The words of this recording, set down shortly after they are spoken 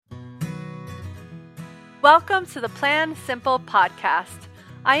Welcome to the Plan Simple podcast.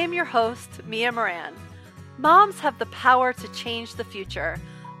 I am your host, Mia Moran. Moms have the power to change the future,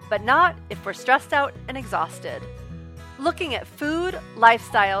 but not if we're stressed out and exhausted. Looking at food,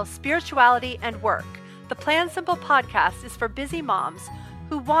 lifestyle, spirituality, and work, the Plan Simple podcast is for busy moms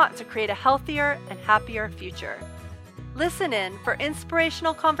who want to create a healthier and happier future. Listen in for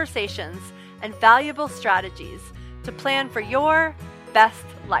inspirational conversations and valuable strategies to plan for your best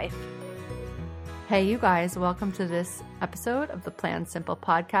life. Hey, you guys, welcome to this episode of the Plan Simple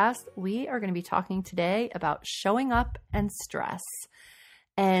podcast. We are going to be talking today about showing up and stress.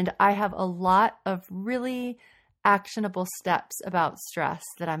 And I have a lot of really actionable steps about stress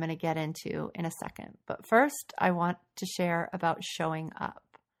that I'm going to get into in a second. But first, I want to share about showing up.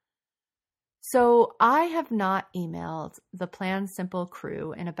 So I have not emailed the Plan Simple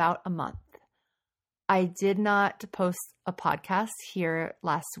crew in about a month. I did not post a podcast here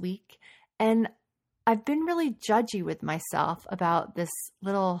last week, and I've been really judgy with myself about this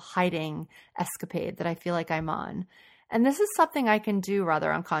little hiding escapade that I feel like I'm on. And this is something I can do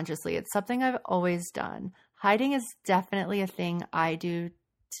rather unconsciously. It's something I've always done. Hiding is definitely a thing I do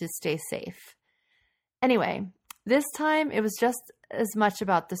to stay safe. Anyway, this time it was just as much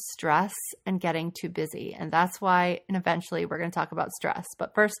about the stress and getting too busy. And that's why, and eventually we're going to talk about stress.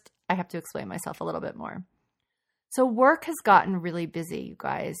 But first, I have to explain myself a little bit more. So work has gotten really busy, you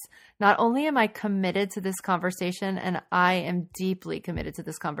guys. Not only am I committed to this conversation, and I am deeply committed to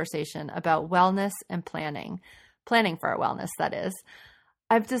this conversation about wellness and planning for our wellness, that is.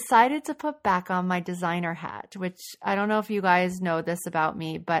 I've decided to put back on my designer hat, which I don't know if you guys know this about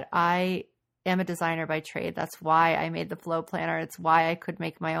me, but I am a designer by trade. That's why I made the Flow Planner. It's why I could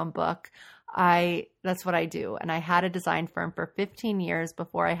make my own book. That's what I do. And I had a design firm for 15 years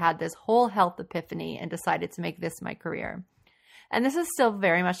before I had this whole health epiphany and decided to make this my career. And this is still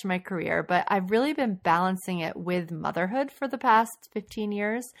very much my career, but I've really been balancing it with motherhood for the past 15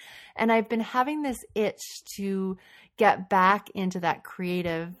 years. And I've been having this itch to get back into that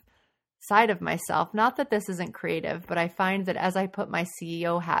creative side of myself. Not that this isn't creative, but I find that as I put my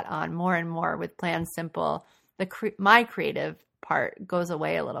CEO hat on more and more with Plan Simple, my creative part goes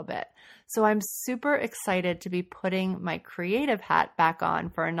away a little bit. So I'm super excited to be putting my creative hat back on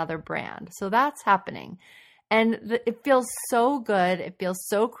for another brand. So that's happening. And it feels so good. It feels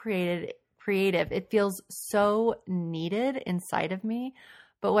so creative. It feels so needed inside of me.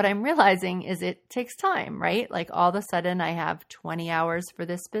 But what I'm realizing is it takes time, right? Like all of a sudden I have 20 hours for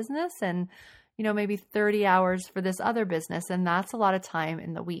this business and, maybe 30 hours for this other business. And that's a lot of time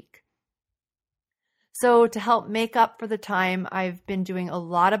in the week. So to help make up for the time, I've been doing a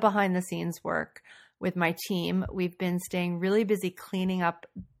lot of behind the scenes work with my team. We've been staying really busy cleaning up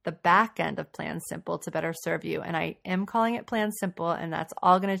the back end of Plan Simple to better serve you. And I am calling it Plan Simple, and that's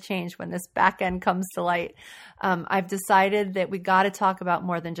all going to change when this back end comes to light. I've decided that we got to talk about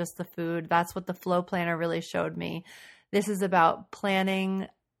more than just the food. That's what the Flow Planner really showed me. This is about planning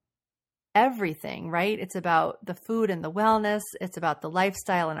everything, right? It's about the food and the wellness. It's about the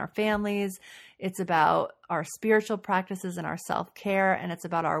lifestyle in our families. It's about our spiritual practices and our self-care, and it's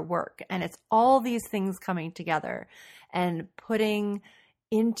about our work. And it's all these things coming together and putting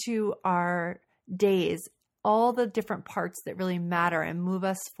into our days all the different parts that really matter and move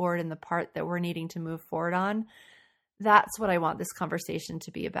us forward in the part that we're needing to move forward on. That's what I want this conversation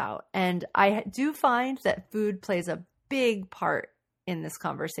to be about. And I do find that food plays a big part in this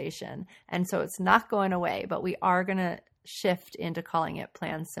conversation. And so it's not going away, but we are going to shift into calling it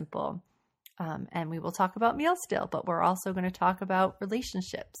Plan Simple. And we will talk about meals still, but we're also going to talk about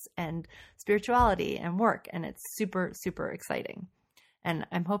relationships and spirituality and work. And it's super, super exciting. And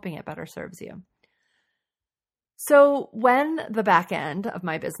I'm hoping it better serves you. So when the back end of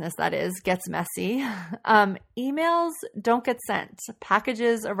my business, that is, gets messy, emails don't get sent.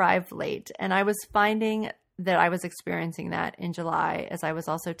 Packages arrive late. And I was finding that I was experiencing that in July as I was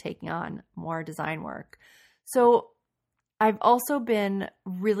also taking on more design work. So I've also been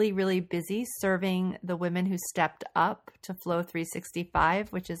really, really busy serving the women who stepped up to Flow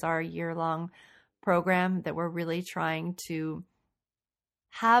 365, which is our year-long program that we're really trying to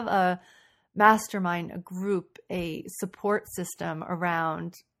have a mastermind, a group, a support system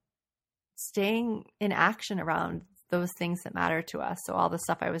around staying in action around those things that matter to us. So all the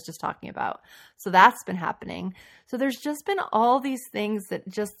stuff I was just talking about. So that's been happening. So there's just been all these things that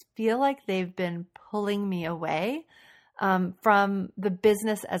just feel like they've been pulling me away from the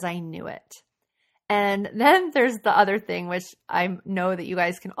business as I knew it. And then there's the other thing, which I know that you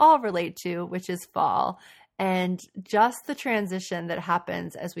guys can all relate to, which is fall. And just the transition that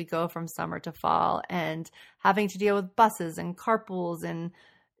happens as we go from summer to fall and having to deal with buses and carpools and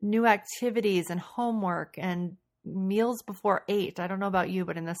new activities and homework and meals before 8. I don't know about you,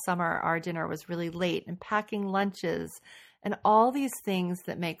 but in the summer, our dinner was really late, and packing lunches and all these things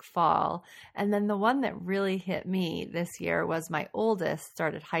that make fall. And then the one that really hit me this year was my oldest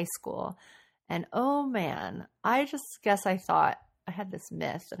started high school. And oh man, I just guess I thought I had this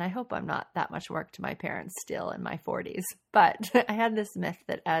myth, and I hope I'm not that much work to my parents still in my 40s, but I had this myth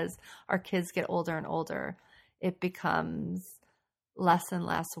that as our kids get older and older, it becomes less and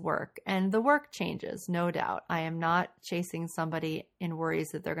less work. And the work changes, no doubt. I am not chasing somebody in worries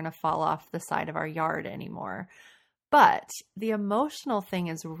that they're going to fall off the side of our yard anymore. But the emotional thing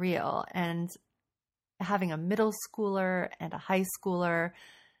is real. And having a middle schooler and a high schooler,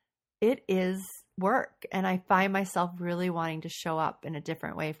 it is work. And I find myself really wanting to show up in a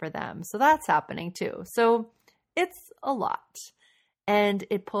different way for them. So that's happening too. So it's a lot. And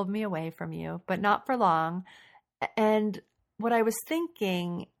it pulled me away from you, but not for long. And what I was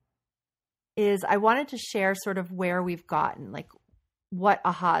thinking is I wanted to share sort of where we've gotten, like what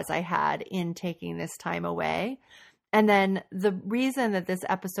ahas I had in taking this time away. And then the reason that this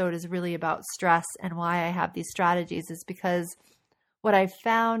episode is really about stress and why I have these strategies is because what I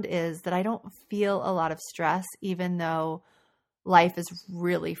found is that I don't feel a lot of stress, even though life is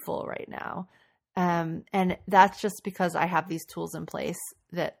really full right now. And that's just because I have these tools in place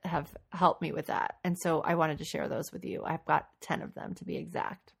that have helped me with that. And so I wanted to share those with you. I've got 10 of them to be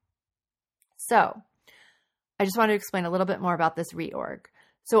exact. So I just wanted to explain a little bit more about this reorg.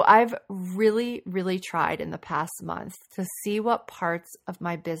 So I've really, really tried in the past month to see what parts of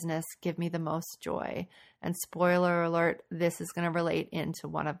my business give me the most joy. And spoiler alert, this is going to relate into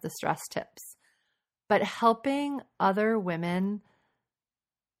one of the stress tips. But helping other women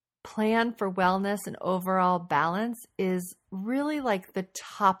plan for wellness and overall balance is really like the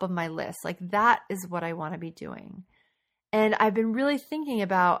top of my list. Like that is what I want to be doing. And I've been really thinking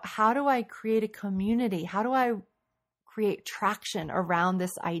about, how do I create a community? How do I create traction around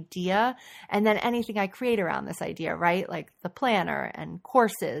this idea? And then anything I create around this idea, right? Like the planner and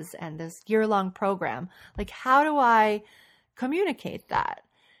courses and this year-long program. Like, how do I communicate that?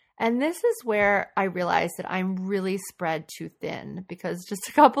 And this is where I realized that I'm really spread too thin, because just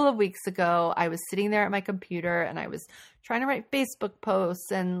a couple of weeks ago, I was sitting there at my computer and I was trying to write Facebook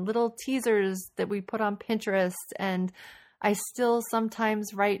posts and little teasers that we put on Pinterest. And I still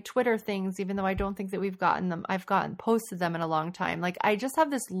sometimes write Twitter things, even though I don't think that I've posted them in a long time. Like, I just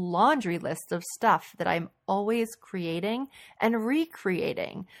have this laundry list of stuff that I'm always creating and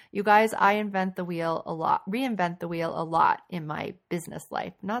recreating. You guys, I reinvent the wheel a lot in my business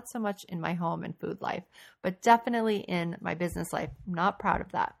life, not so much in my home and food life, but definitely in my business life. I'm not proud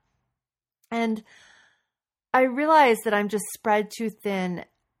of that. And I realize that I'm just spread too thin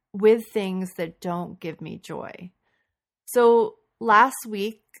with things that don't give me joy. So last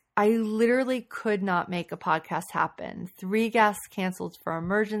week, I literally could not make a podcast happen. 3 guests canceled for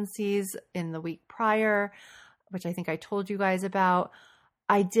emergencies in the week prior, which I think I told you guys about.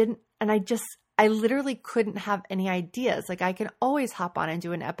 I literally couldn't have any ideas. Like, I can always hop on and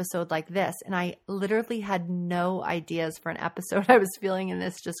do an episode like this. And I literally had no ideas for an episode. I was feeling in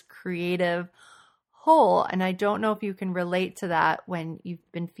this just creative hole. And I don't know if you can relate to that when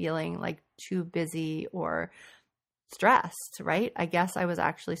you've been feeling like too busy or stressed, right? I guess I was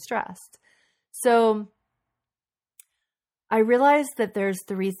actually stressed. So I realized that there's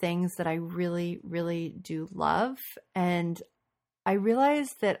 3 things that I really, really do love. And I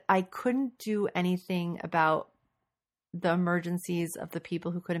realized that I couldn't do anything about the emergencies of the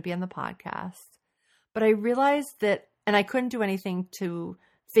people who couldn't be on the podcast. But I realized that, and I couldn't do anything to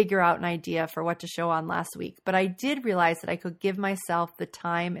figure out an idea for what to show on last week. But I did realize that I could give myself the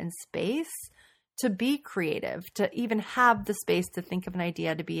time and space to be creative, to even have the space to think of an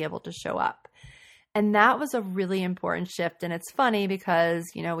idea, to be able to show up. And that was a really important shift. And it's funny because,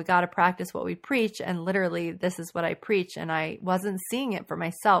 we got to practice what we preach. And literally, this is what I preach. And I wasn't seeing it for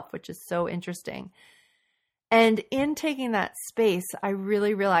myself, which is so interesting. And in taking that space, I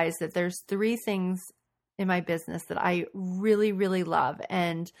really realized that there's 3 things in my business that I really, really love.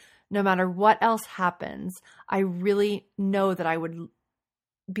 And no matter what else happens, I really know that I would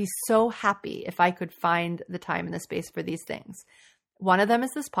be so happy if I could find the time and the space for these things. One of them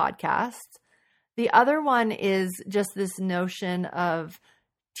is this podcast. The other one is just this notion of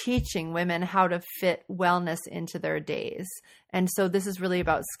teaching women how to fit wellness into their days. And so this is really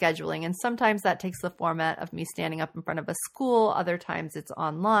about scheduling. And sometimes that takes the format of me standing up in front of a school. Other times it's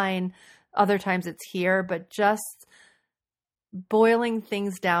online. Other times it's here. But just boiling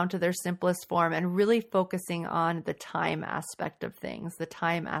things down to their simplest form and really focusing on the time aspect of things, the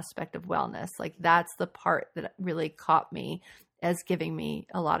time aspect of wellness. Like, that's the part that really caught me as giving me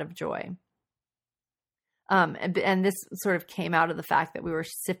a lot of joy. And this sort of came out of the fact that we were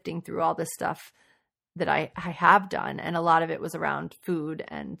sifting through all this stuff that I have done. And a lot of it was around food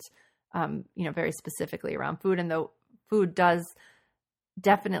and, very specifically around food. And though food does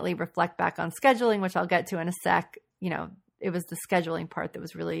definitely reflect back on scheduling, which I'll get to in a sec, it was the scheduling part that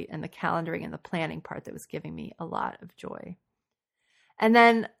was really, and the calendaring and the planning part that was giving me a lot of joy. And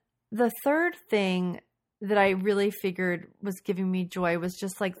then the third thing that I really figured was giving me joy was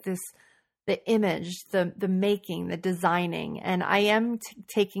just like this, the image, the making, the designing. And I am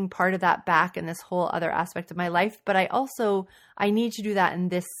taking part of that back in this whole other aspect of my life. But I need to do that in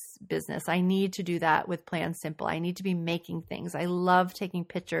this business. I need to do that with Plan Simple. I need to be making things. I love taking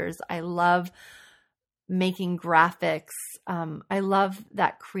pictures. I love making graphics. I love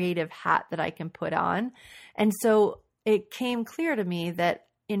that creative hat that I can put on. And so it came clear to me that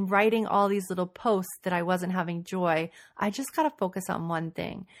in writing all these little posts that I wasn't having joy, I just got to focus on one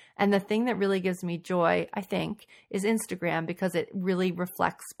thing. And the thing that really gives me joy, I think, is Instagram, because it really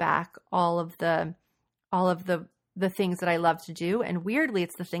reflects back all of the things that I love to do. And weirdly,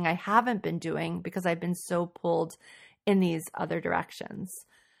 it's the thing I haven't been doing because I've been so pulled in these other directions.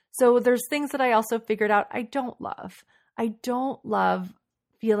 So there's things that I also figured out I don't love. I don't love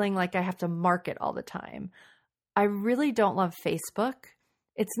feeling like I have to market all the time. I really don't love Facebook.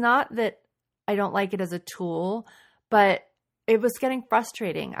 It's not that I don't like it as a tool, but it was getting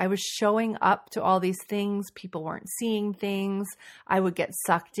frustrating. I was showing up to all these things. People weren't seeing things. I would get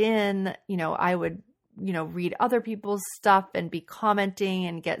sucked in. I would, read other people's stuff and be commenting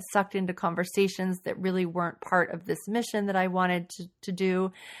and get sucked into conversations that really weren't part of this mission that I wanted to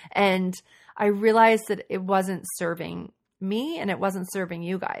do. And I realized that it wasn't serving me and it wasn't serving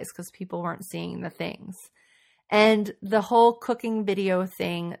you guys because people weren't seeing the things. And the whole cooking video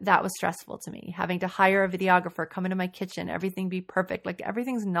thing, that was stressful to me. Having to hire a videographer, come into my kitchen, everything be perfect. Like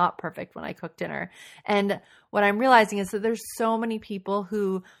everything's not perfect when I cook dinner. And what I'm realizing is that there's so many people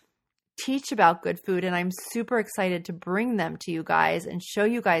who teach about good food, and I'm super excited to bring them to you guys and show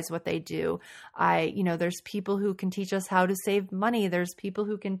you guys what they do. There's people who can teach us how to save money. There's people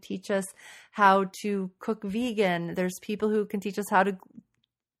who can teach us how to cook vegan. There's people who can teach us how to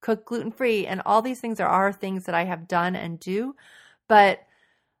cook gluten-free, and all these things are things that I have done and do. But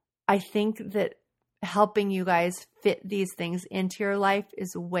I think that helping you guys fit these things into your life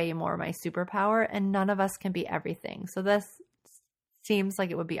is way more my superpower, and none of us can be everything. So this seems like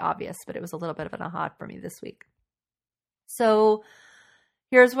it would be obvious, but it was a little bit of an aha for me this week. So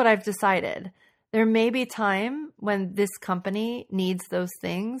here's what I've decided. There may be time when this company needs those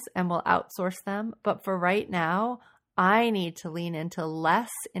things and will outsource them, but for right now, I need to lean into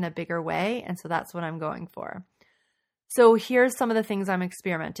less in a bigger way. And so that's what I'm going for. So here's some of the things I'm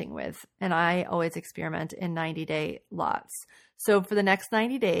experimenting with. And I always experiment in 90-day lots. So for the next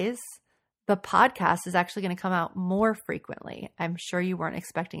 90 days, the podcast is actually going to come out more frequently. I'm sure you weren't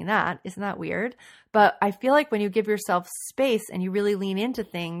expecting that. Isn't that weird? But I feel like when you give yourself space and you really lean into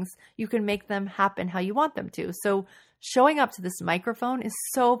things, you can make them happen how you want them to. So showing up to this microphone is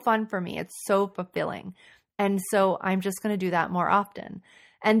so fun for me. It's so fulfilling. And so I'm just going to do that more often.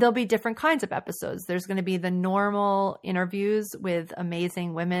 And there'll be different kinds of episodes. There's going to be the normal interviews with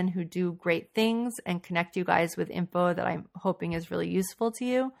amazing women who do great things and connect you guys with info that I'm hoping is really useful to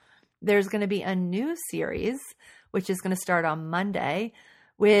you. There's going to be a new series, which is going to start on Monday,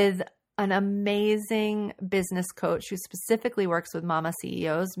 with an amazing business coach who specifically works with mama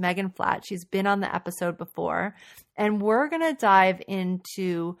CEOs, Megan Flatt. She's been on the episode before. And we're going to dive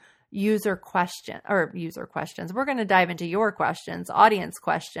into user questions. We're going to dive into your questions, audience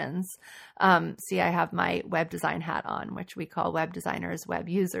questions. See, I have my web design hat on, which we call web designers, web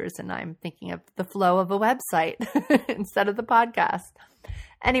users, and I'm thinking of the flow of a website instead of the podcast.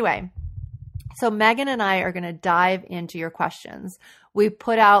 Anyway, so Megan and I are going to dive into your questions. We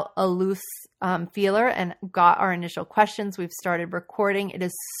put out a loose feeler and got our initial questions. We've started recording. It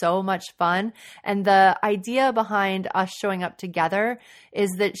is so much fun. And the idea behind us showing up together is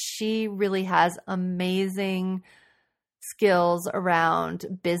that she really has amazing skills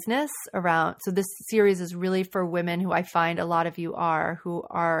around business, so this series is really for women who I find a lot of you who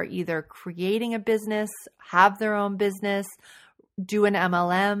are either creating a business, have their own business, do an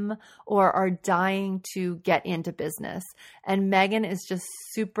MLM, or are dying to get into business. And Megan is just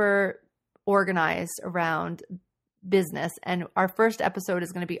super organized around business. And our first episode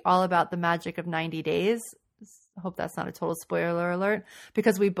is going to be all about the magic of 90 days. I hope that's not a total spoiler alert,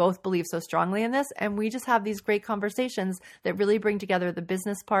 because we both believe so strongly in this. And we just have these great conversations that really bring together the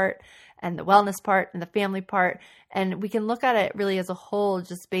business part and the wellness part and the family part. And we can look at it really as a whole,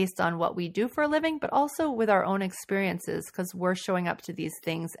 just based on what we do for a living, but also with our own experiences, because we're showing up to these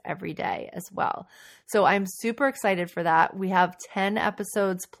things every day as well. So I'm super excited for that. We have 10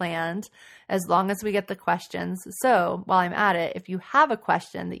 episodes planned as long as we get the questions. So while I'm at it, if you have a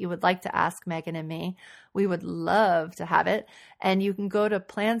question that you would like to ask Megan and me, we would love to have it. And you can go to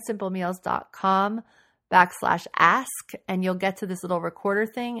plansimplemeals.com/ask, and you'll get to this little recorder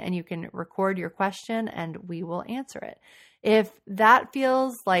thing, and you can record your question and we will answer it. If that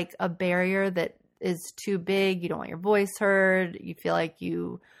feels like a barrier that is too big, you don't want your voice heard, you feel like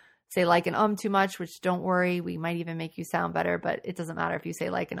you say like and too much, which don't worry, we might even make you sound better, but it doesn't matter if you say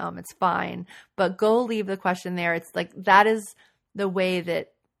like and it's fine. But go leave the question there. It's like, that is the way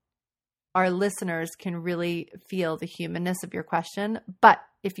that our listeners can really feel the humanness of your question. But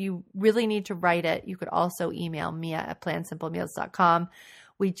if you really need to write it, you could also email mia@plansimplemeals.com.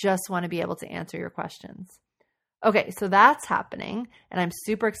 We just want to be able to answer your questions. Okay, so that's happening, and I'm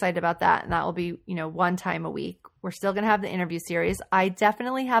super excited about that, and that will be, one time a week. We're still going to have the interview series. I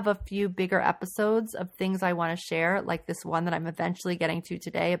definitely have a few bigger episodes of things I want to share, like this one that I'm eventually getting to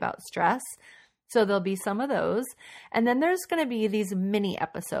today about stress. So there'll be some of those. And then there's going to be these mini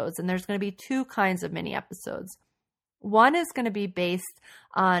episodes, and there's going to be two kinds of mini episodes. One is going to be based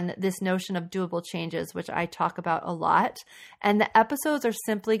on this notion of doable changes, which I talk about a lot. And the episodes are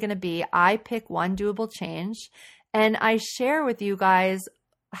simply going to be, I pick one doable change and I share with you guys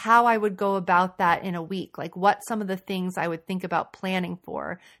how I would go about that in a week, like what some of the things I would think about planning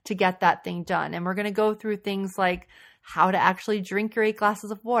for to get that thing done. And we're going to go through things like how to actually drink your 8 glasses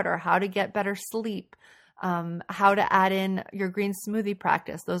of water, how to get better sleep, how to add in your green smoothie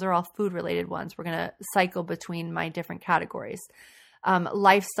practice. Those are all food related ones. We're going to cycle between my different categories.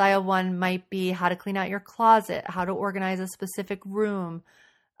 Lifestyle one might be how to clean out your closet, how to organize a specific room,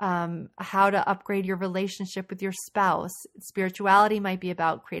 how to upgrade your relationship with your spouse. Spirituality might be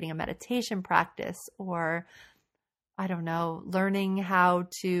about creating a meditation practice, or I don't know, learning how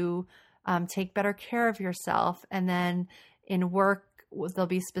to take better care of yourself. And then in work, there'll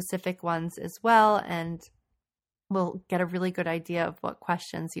be specific ones as well, and we'll get a really good idea of what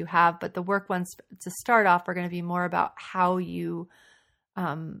questions you have. But the work ones to start off are going to be more about how you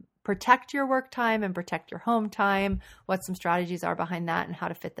protect your work time and protect your home time, what some strategies are behind that, and how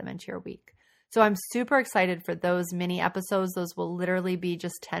to fit them into your week. So I'm super excited for those mini episodes. Those will literally be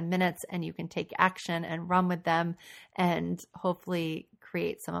just 10 minutes, and you can take action and run with them and hopefully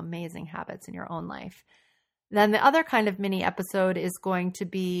create some amazing habits in your own life. Then the other kind of mini episode is going to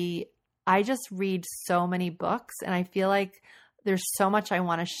be, I just read so many books, and I feel like there's so much I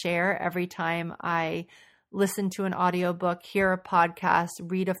want to share every time I listen to an audiobook, hear a podcast,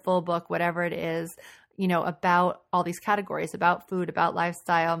 read a full book, whatever it is, about all these categories, about food, about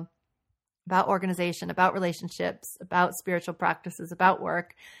lifestyle, about organization, about relationships, about spiritual practices, about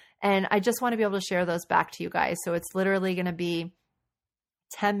work. And I just want to be able to share those back to you guys. So it's literally going to be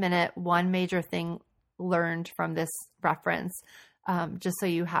 10-minute, one major thing learned from this reference, just so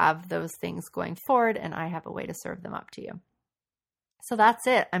you have those things going forward and I have a way to serve them up to you. So that's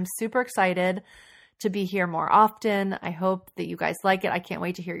it. I'm super excited to be here more often. I hope that you guys like it. I can't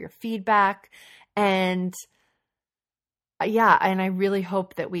wait to hear your feedback. And and I really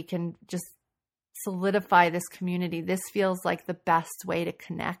hope that we can just solidify this community. This feels like the best way to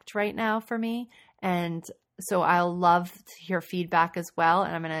connect right now for me. And so I'll love to hear feedback as well.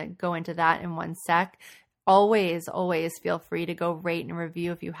 And I'm going to go into that in one sec. Always feel free to go rate and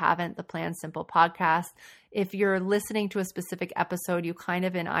review if you haven't, the Plan Simple podcast. If you're listening to a specific episode, you kind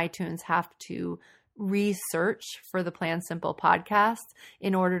of in iTunes have to research for the Plan Simple podcast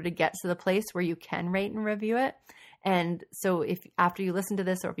in order to get to the place where you can rate and review it. And so if after you listen to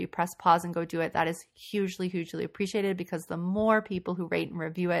this, or if you press pause and go do it, that is hugely, hugely appreciated, because the more people who rate and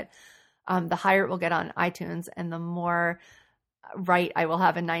review it, the higher it will get on iTunes, and the more right I will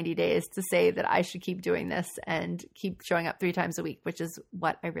have in 90 days to say that I should keep doing this and keep showing up 3 times a week, which is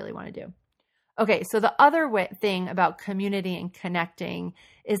what I really want to do. Okay, so the other thing about community and connecting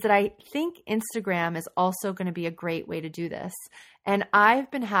is that I think Instagram is also going to be a great way to do this. And I've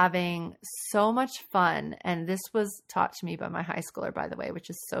been having so much fun, and this was taught to me by my high schooler, by the way, which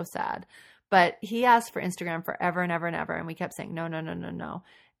is so sad. But he asked for Instagram forever and ever and ever, and we kept saying, no.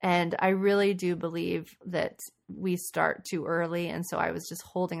 And I really do believe that we start too early, and so I was just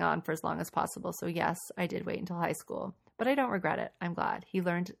holding on for as long as possible. So yes, I did wait until high school, but I don't regret it. I'm glad. He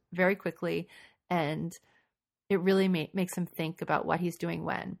learned very quickly, and it really makes him think about what he's doing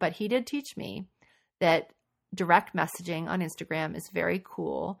when. But he did teach me that direct messaging on Instagram is very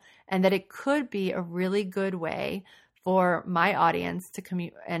cool, and that it could be a really good way for my audience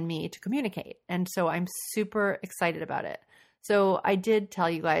and me to communicate. And so I'm super excited about it. So I did tell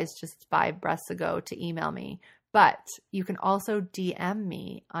you guys just 5 breaths ago to email me, but you can also DM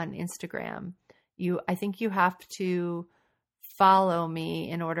me on Instagram. I think you have to follow me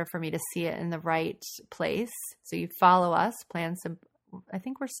in order for me to see it in the right place. So you follow us, I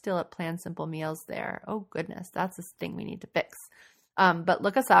think we're still at Plan Simple Meals there. Oh goodness, that's a thing we need to fix. But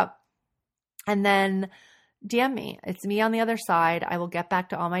look us up and then DM me. It's me on the other side. I will get back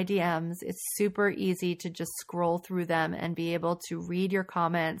to all my DMs. It's super easy to just scroll through them and be able to read your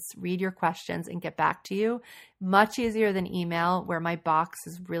comments, read your questions, and get back to you. Much easier than email, where my box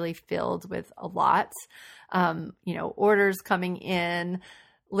is really filled with a lot. Orders coming in,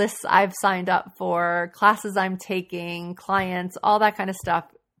 lists I've signed up for, classes I'm taking, clients, all that kind of stuff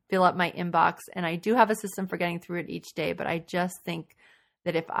fill up my inbox. And I do have a system for getting through it each day, but I just think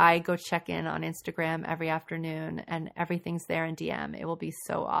that if I go check in on Instagram every afternoon and everything's there in DM, it will be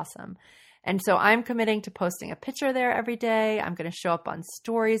so awesome. And so I'm committing to posting a picture there every day. I'm going to show up on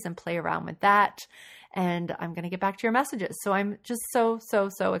stories and play around with that. And I'm going to get back to your messages. So I'm just so, so,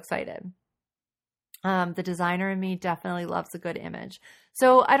 so excited. The designer in me definitely loves a good image.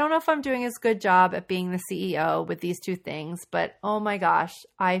 So I don't know if I'm doing as good job at being the CEO with these 2 things, but oh my gosh,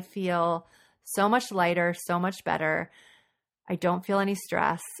 I feel so much lighter, so much better. I don't feel any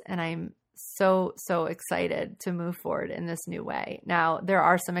stress, and I'm so, so excited to move forward in this new way. Now, there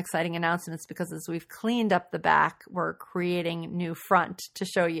are some exciting announcements because as we've cleaned up the back, we're creating new front to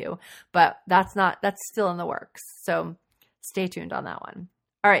show you, but that's still in the works. So stay tuned on that one.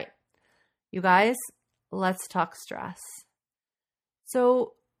 All right, you guys, let's talk stress.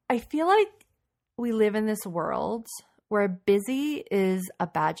 So I feel like we live in this world where busy is a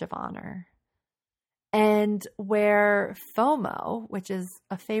badge of honor. And where FOMO, which is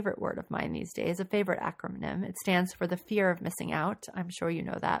a favorite word of mine these days, a favorite acronym, it stands for the fear of missing out. I'm sure you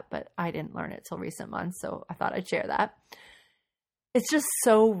know that, but I didn't learn it till recent months, so I thought I'd share that. It's just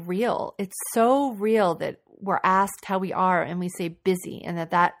so real. It's so real that we're asked how we are and we say busy, and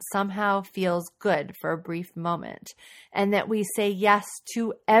that somehow feels good for a brief moment, and that we say yes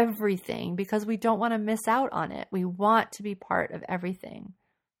to everything because we don't want to miss out on it. We want to be part of everything.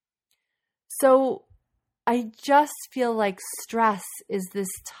 So I just feel like stress is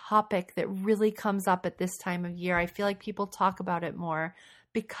this topic that really comes up at this time of year. I feel like people talk about it more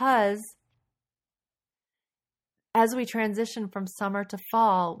because as we transition from summer to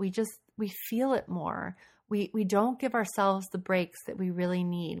fall, we feel it more. We don't give ourselves the breaks that we really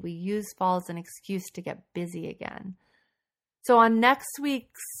need. We use fall as an excuse to get busy again. So on next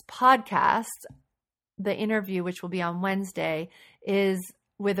week's podcast, the interview, which will be on Wednesday, is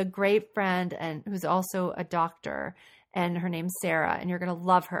with a great friend and who's also a doctor, and her name's Sarah, and you're going to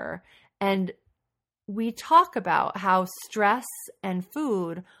love her. And we talk about how stress and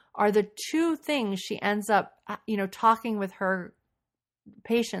food are the 2 things she ends up, talking with her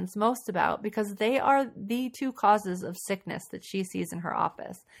patients most about, because they are the 2 causes of sickness that she sees in her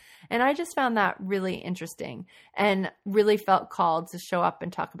office. And I just found that really interesting and really felt called to show up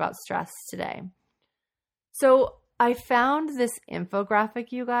and talk about stress today. So I found this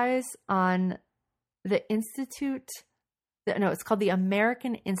infographic, you guys, on the it's called the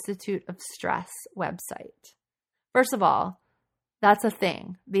American Institute of Stress website. First of all, that's a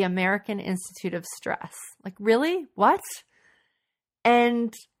thing, the American Institute of Stress. Like, really? What?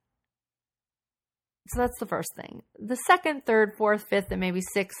 And so that's the first thing. The second, third, fourth, fifth, and maybe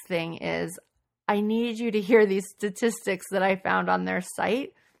sixth thing is I need you to hear these statistics that I found on their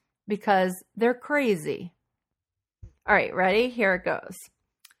site because they're crazy. All right, ready? Here it goes.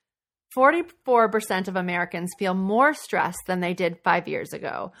 44% of Americans feel more stressed than they did 5 years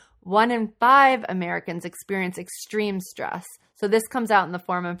ago. 1 in 5 Americans experience extreme stress. So this comes out in the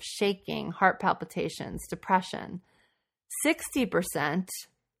form of shaking, heart palpitations, depression. 60%,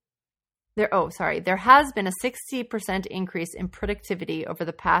 there has been a 60% increase in productivity over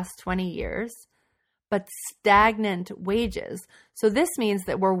the past 20 years, but stagnant wages. So this means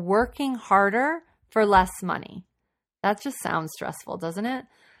that we're working harder for less money. That just sounds stressful, doesn't it?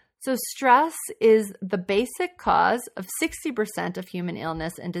 So stress is the basic cause of 60% of human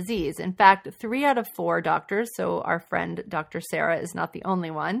illness and disease. In fact, 3 out of 4 doctors, so our friend Dr. Sarah is not the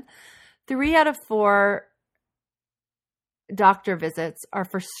only one, 3 out of 4 doctor visits are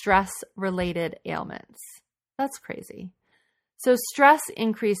for stress-related ailments. That's crazy. So stress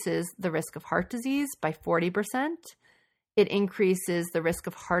increases the risk of heart disease by 40%. It increases the risk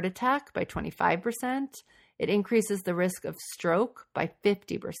of heart attack by 25%. It increases the risk of stroke by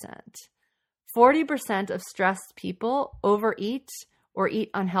 50%. 40% of stressed people overeat or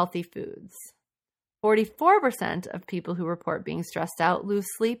eat unhealthy foods. 44% of people who report being stressed out lose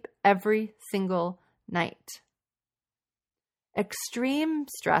sleep every single night. Extreme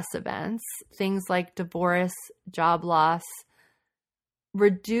stress events, things like divorce, job loss,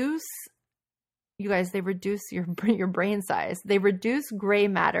 reduce your brain size. They reduce gray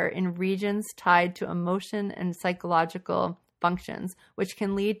matter in regions tied to emotion and psychological functions, which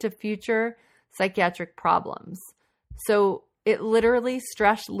can lead to future psychiatric problems. So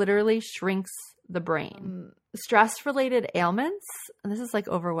stress literally shrinks the brain. Stress-related ailments, and this is like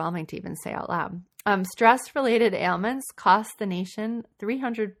overwhelming to even say out loud. Stress-related ailments cost the nation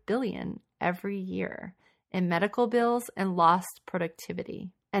 $300 billion every year in medical bills and lost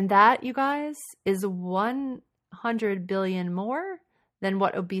productivity. And that, you guys, is $100 billion more than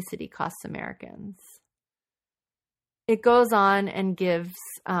what obesity costs Americans. It goes on and gives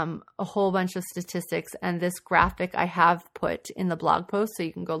a whole bunch of statistics, and this graphic I have put in the blog post so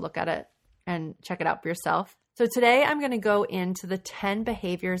you can go look at it and check it out for yourself. So today I'm going to go into the 10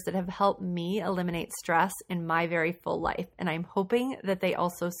 behaviors that have helped me eliminate stress in my very full life, and I'm hoping that they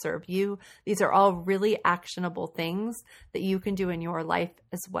also serve you. These are all really actionable things that you can do in your life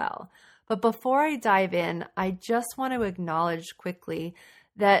as well. But before I dive in, I just want to acknowledge quickly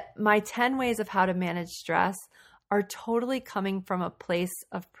that my 10 ways of how to manage stress are totally coming from a place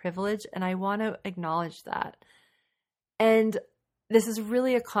of privilege, and I want to acknowledge that. And this is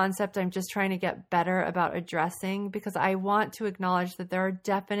really a concept I'm just trying to get better about addressing, because I want to acknowledge that there are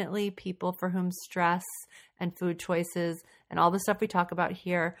definitely people for whom stress and food choices and all the stuff we talk about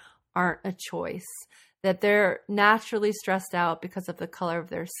here aren't a choice, that they're naturally stressed out because of the color of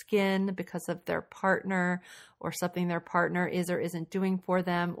their skin, because of their partner or something their partner is or isn't doing for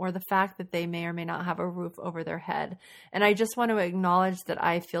them, or the fact that they may or may not have a roof over their head. And I just want to acknowledge that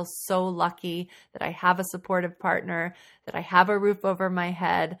I feel so lucky that I have a supportive partner, that I have a roof over my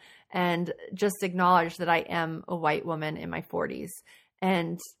head, and just acknowledge that I am a white woman in my 40s.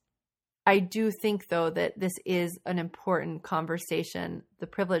 And I do think, though, that this is an important conversation, the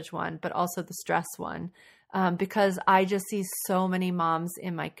privilege one, but also the stress one, because I just see so many moms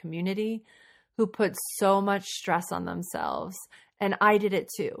in my community who put so much stress on themselves. And I did it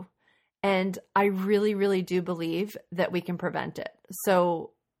too. And I really, really do believe that we can prevent it.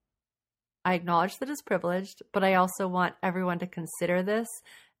 So I acknowledge that it's privileged, but I also want everyone to consider this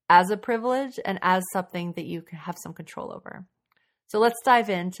as a privilege and as something that you can have some control over. So let's dive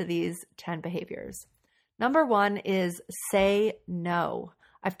into these 10 behaviors. Number 1 is say no.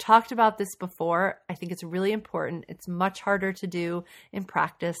 I've talked about this before. I think it's really important. It's much harder to do in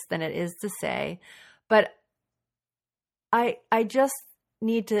practice than it is to say. But I just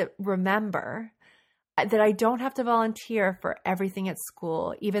need to remember that I don't have to volunteer for everything at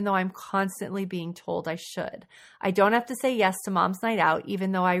school, even though I'm constantly being told I should. I don't have to say yes to Mom's Night Out,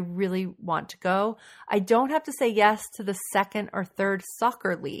 even though I really want to go. I don't have to say yes to the second or third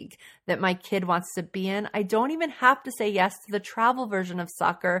soccer league that my kid wants to be in. I don't even have to say yes to the travel version of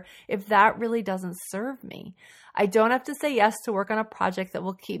soccer if that really doesn't serve me. I don't have to say yes to work on a project that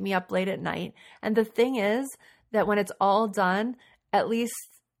will keep me up late at night. And the thing is that when it's all done, at least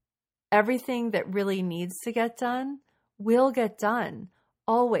everything that really needs to get done will get done.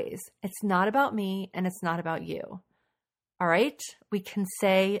 Always. It's not about me and it's not about you. All right? We can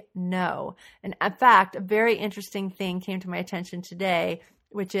say no. And in fact, a very interesting thing came to my attention today,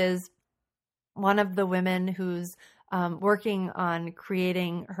 which is one of the women who's working on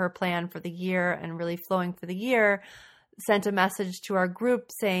creating her plan for the year and really flowing for the year sent a message to our group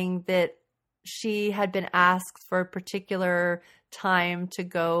saying that she had been asked for a particular time to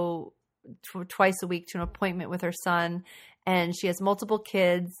go twice a week to an appointment with her son, and she has multiple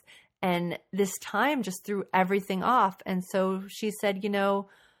kids, and this time just threw everything off. And so she said,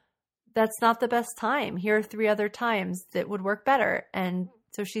 that's not the best time. Here are 3 other times that would work better. And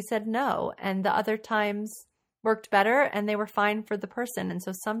so she said no, and the other times worked better and they were fine for the person. And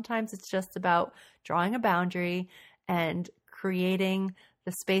so sometimes it's just about drawing a boundary and creating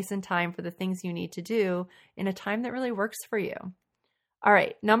the space and time for the things you need to do in a time that really works for you. All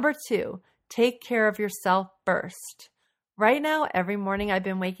right, number 2, take care of yourself first. Right now, every morning I've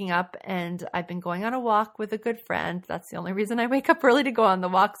been waking up and I've been going on a walk with a good friend. That's the only reason I wake up early, to go on the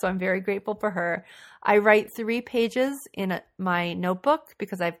walk, so I'm very grateful for her. I write 3 pages in my notebook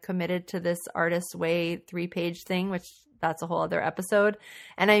because I've committed to this Artist Way 3-page thing, which that's a whole other episode.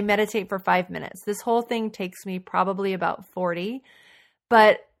 And I meditate for 5 minutes. This whole thing takes me probably about 40,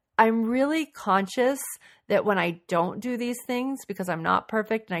 but I'm really conscious that when I don't do these things, because I'm not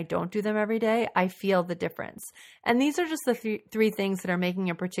perfect and I don't do them every day, I feel the difference. And these are just the 3 things that are making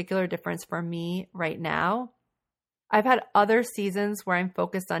a particular difference for me right now. I've had other seasons where I'm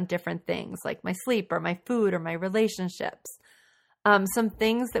focused on different things like my sleep or my food or my relationships. Some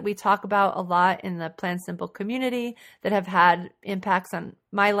things that we talk about a lot in the Plan Simple community that have had impacts on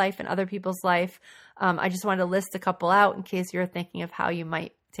my life and other people's life. I just wanted to list a couple out in case you're thinking of how you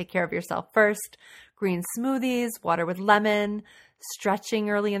might take care of yourself first. Green smoothies, water with lemon, stretching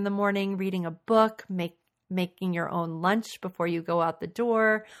early in the morning, reading a book, making your own lunch before you go out the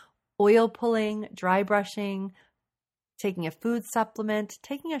door, oil pulling, dry brushing, taking a food supplement,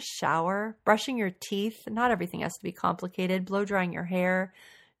 taking a shower, brushing your teeth. Not everything has to be complicated. Blow drying your hair,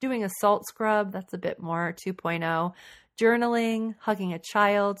 doing a salt scrub. That's a bit more 2.0. Journaling, hugging a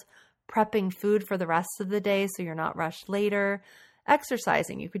child, prepping food for the rest of the day so you're not rushed later.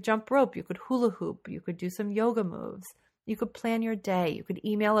 Exercising. You could jump rope. You could hula hoop. You could do some yoga moves. You could plan your day. You could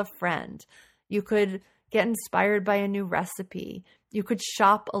email a friend. You could get inspired by a new recipe. You could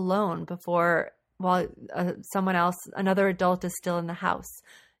shop alone while someone else, another adult, is still in the house.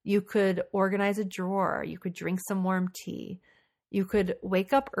 You could organize a drawer. You could drink some warm tea. You could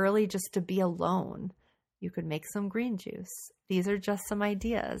wake up early just to be alone. You could make some green juice. These are just some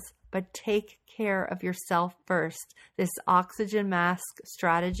ideas, but take care of yourself first. This oxygen mask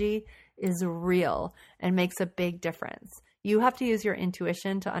strategy is real and makes a big difference. You have to use your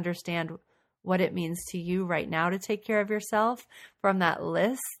intuition to understand what it means to you right now to take care of yourself. From that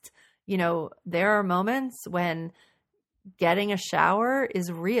list, there are moments when getting a shower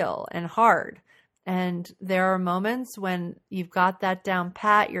is real and hard. And there are moments when you've got that down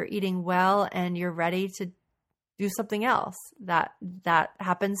pat, you're eating well, and you're ready to do something else. That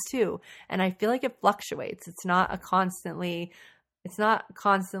happens too. And I feel like it fluctuates. It's not constantly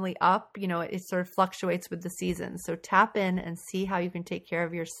up, it sort of fluctuates with the season. So tap in and see how you can take care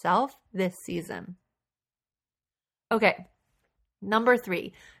of yourself this season. Okay. Number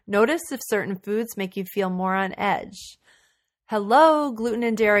 3, notice if certain foods make you feel more on edge. Hello, gluten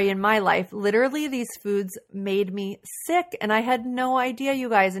and dairy in my life. Literally, these foods made me sick, and I had no idea, you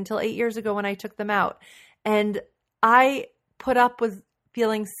guys, until 8 years ago when I took them out. And I put up with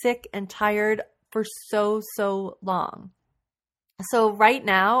feeling sick and tired for so long. So right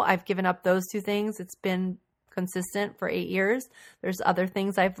now, I've given up those 2 things. It's been consistent for 8 years. There's other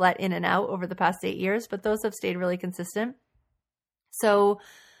things I've let in and out over the past 8 years, but those have stayed really consistent. So,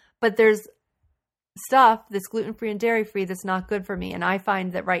 but there's stuff that's gluten-free and dairy-free that's not good for me. And I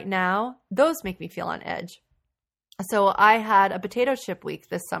find that right now, those make me feel on edge. So I had a potato chip week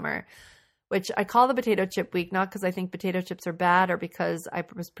this summer, which I call the potato chip week, not because I think potato chips are bad or because I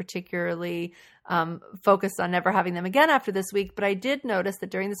was particularly focused on never having them again after this week. But I did notice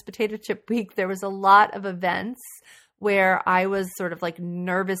that during this potato chip week, there was a lot of events where I was sort of like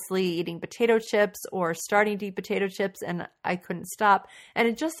nervously eating potato chips or starting to eat potato chips, and I couldn't stop. And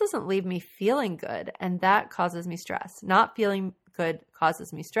it just doesn't leave me feeling good. And that causes me stress. Not feeling good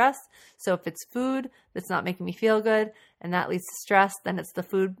causes me stress. So if it's food that's not making me feel good and that leads to stress, then it's the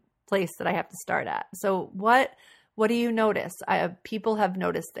food place that I have to start at. So what do you notice? People have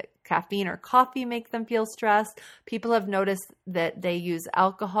noticed that caffeine or coffee make them feel stressed. People have noticed that they use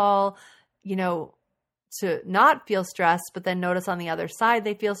alcohol, to not feel stressed, but then notice on the other side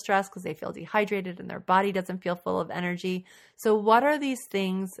they feel stressed because they feel dehydrated and their body doesn't feel full of energy. So what are these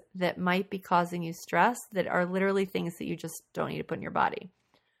things that might be causing you stress that are literally things that you just don't need to put in your body?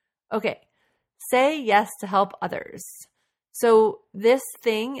 Okay, say yes to help others. So this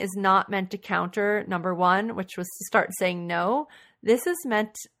thing is not meant to counter number 1, which was to start saying no. This is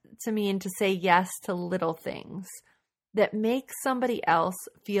meant to mean to say yes to little things that make somebody else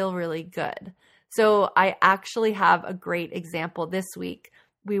feel really good. So I actually have a great example this week.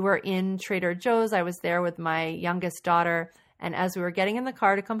 We were in Trader Joe's. I was there with my youngest daughter. And as we were getting in the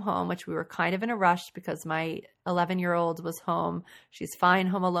car to come home, which we were kind of in a rush because my 11-year-old was home. She's fine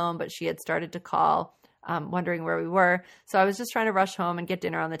home alone, but she had started to call, wondering where we were. So I was just trying to rush home and get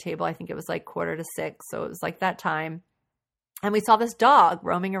dinner on the table. I think it was like 5:45. So it was like that time. And we saw this dog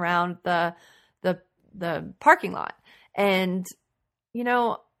roaming around the parking lot. And,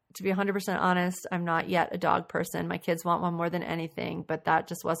 to be 100% honest, I'm not yet a dog person. My kids want one more than anything, but that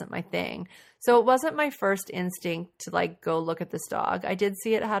just wasn't my thing. So it wasn't my first instinct to go look at this dog. I did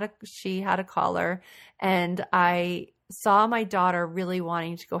see she had a collar, and I saw my daughter really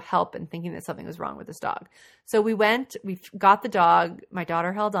wanting to go help and thinking that something was wrong with this dog. So we got the dog. My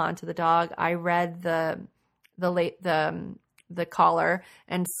daughter held on to the dog. I read the collar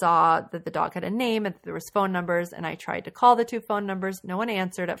and saw that the dog had a name and there was phone numbers, and I tried to call the 2 phone numbers. No one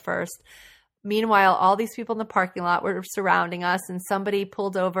answered at first. Meanwhile, all these people in the parking lot were surrounding us, and somebody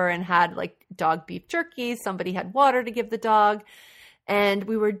pulled over and had dog beef jerky. Somebody had water to give the dog. And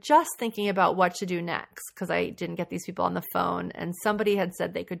we were just thinking about what to do next because I didn't get these people on the phone. And somebody had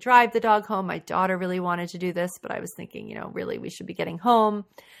said they could drive the dog home. My daughter really wanted to do this, but I was thinking, really, we should be getting home.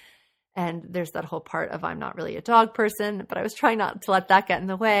 And there's that whole part of I'm not really a dog person, but I was trying not to let that get in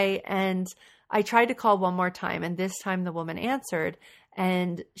the way. And I tried to call one more time, and this time the woman answered,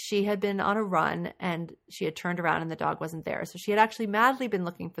 and she had been on a run and she had turned around and the dog wasn't there. So she had actually madly been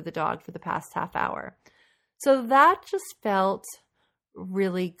looking for the dog for the past half hour. So that just felt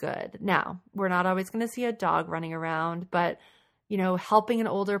really good. Now, we're not always going to see a dog running around, but helping an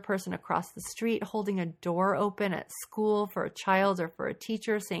older person across the street, holding a door open at school for a child or for a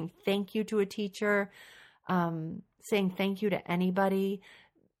teacher, saying thank you to a teacher, saying thank you to anybody,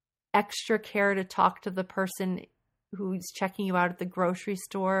 extra care to talk to the person who's checking you out at the grocery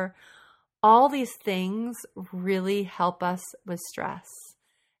store. All these things really help us with stress.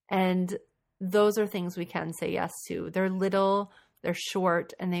 And those are things we can say yes to. They're little, they're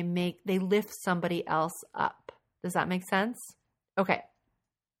short, and they lift somebody else up. Does that make sense? Okay.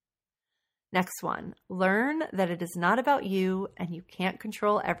 Next one. Learn that it is not about you and you can't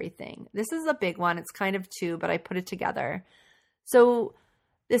control everything. This is a big one. It's kind of two, but I put it together. So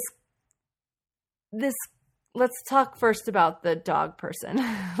this let's talk first about the dog person.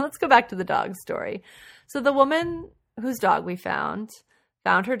 Let's go back to the dog story. So the woman whose dog we found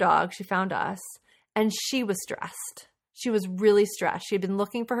her dog, she found us, and she was stressed. She was really stressed. She had been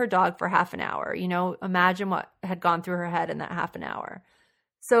looking for her dog for half an hour. Imagine what had gone through her head in that half an hour.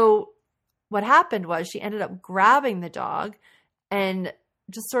 So what happened was she ended up grabbing the dog and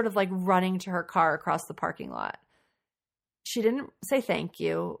just sort of like running to her car across the parking lot. She didn't say thank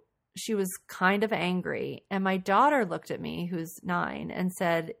you. She was kind of angry. And my daughter looked at me, who's 9, and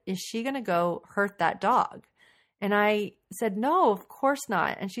said, "Is she going to go hurt that dog?" And I said, "No, of course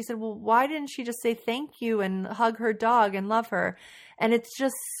not." And she said, "Well, why didn't she just say thank you and hug her dog and love her?" And it's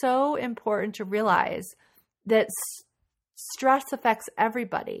just so important to realize that stress affects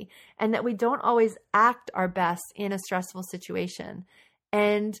everybody and that we don't always act our best in a stressful situation.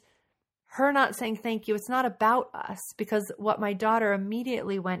 And her not saying thank you, it's not about us, because what my daughter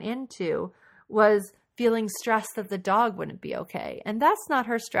immediately went into was feeling stressed that the dog wouldn't be okay. And that's not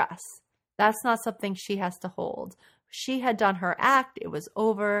her stress. That's not something she has to hold. She had done her act. It was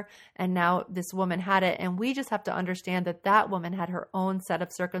over. And now this woman had it. And we just have to understand that that woman had her own set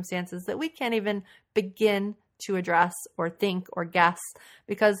of circumstances that we can't even begin to address or think or guess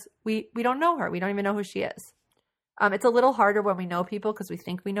because we don't know her. We don't even know who she is. It's a little harder when we know people because we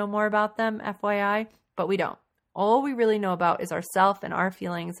think we know more about them, FYI, but we don't. All we really know about is ourselves and our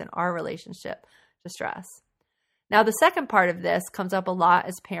feelings and our relationship to stress. Now, the second part of this comes up a lot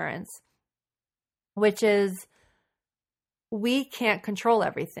as parents, which is we can't control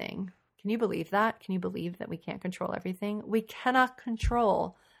everything. Can you believe that? Can you believe that we can't control everything? We cannot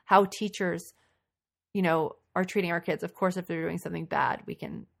control how teachers, are treating our kids. Of course, if they're doing something bad, we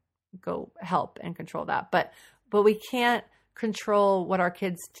can go help and control that. But we can't control what our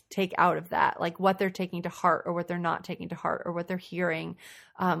kids take out of that, like what they're taking to heart or what they're not taking to heart or what they're hearing.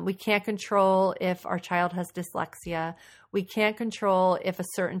 We can't control if our child has dyslexia. We can't control if a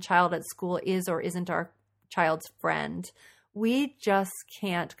certain child at school is or isn't our child's friend. We just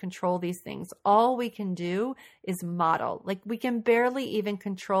can't control these things. All we can do is model. Like we can barely even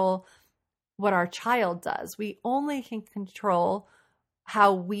control what our child does. We only can control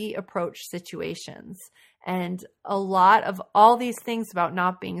how we approach situations. And a lot of all these things about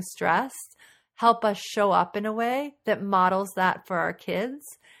not being stressed help us show up in a way that models that for our kids.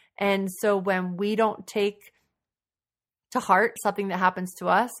 And so when we don't take to heart something that happens to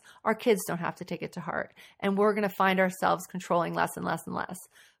us, our kids don't have to take it to heart. And we're going to find ourselves controlling less and less and less.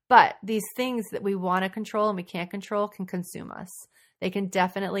 But these things that we want to control and we can't control can consume us. They can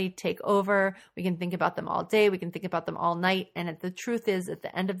definitely take over. We can think about them all day. We can think about them all night. And the truth is, at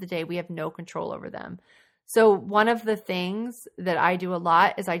the end of the day, we have no control over them. So one of the things that I do a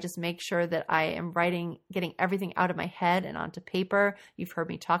lot is I just make sure that I am getting everything out of my head and onto paper. You've heard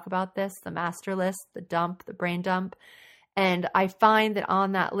me talk about this, the master list, the dump, the brain dump. And I find that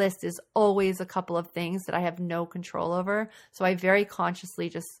on that list is always a couple of things that I have no control over. So I very consciously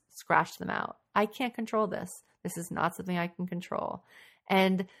just scratch them out. I can't control this. This is not something I can control.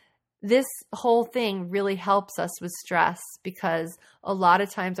 And this whole thing really helps us with stress because a lot of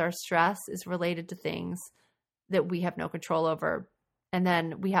times our stress is related to things that we have no control over. And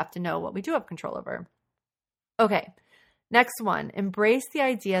then we have to know what we do have control over. Okay, next one. Embrace the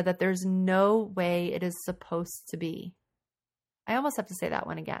idea that there's no way it is supposed to be. I almost have to say that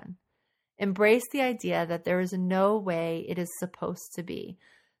one again. Embrace the idea that there is no way it is supposed to be.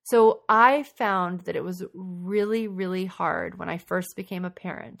 So I found that it was really, really hard when I first became a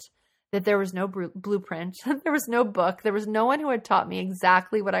parent, that there was no blueprint, there was no book, there was no one who had taught me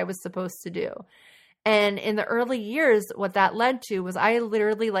exactly what I was supposed to do. And in the early years, what that led to was I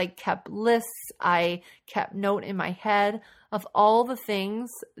literally like kept lists. I kept note in my head of all the things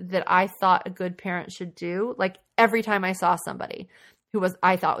that I thought a good parent should do. Like every time I saw somebody who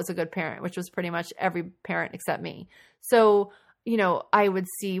I thought was a good parent, which was pretty much every parent except me. So, I would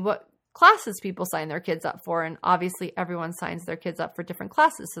see what classes people sign their kids up for. And obviously everyone signs their kids up for different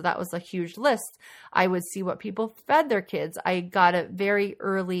classes. So that was a huge list. I would see what people fed their kids. I got a very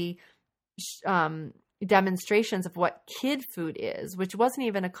early demonstrations of what kid food is, which wasn't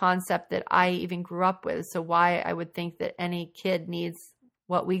even a concept that I even grew up with. So why I would think that any kid needs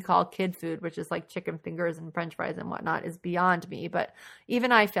what we call kid food, which is like chicken fingers and French fries and whatnot, is beyond me. But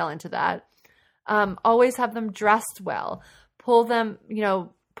even I fell into that. Always have them dressed well, pull them,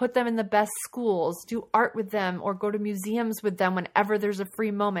 put them in the best schools, do art with them, or go to museums with them whenever there's a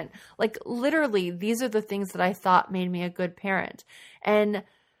free moment. Like literally, these are the things that I thought made me a good parent. And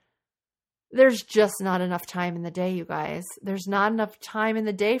there's just not enough time in the day, you guys. There's not enough time in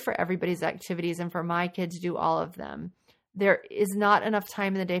the day for everybody's activities and for my kid to do all of them. There is not enough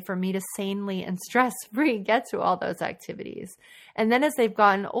time in the day for me to sanely and stress-free get to all those activities. And then as they've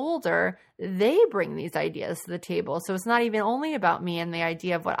gotten older, they bring these ideas to the table. So it's not even only about me and the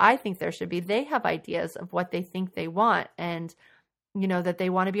idea of what I think there should be. They have ideas of what they think they want, and, that they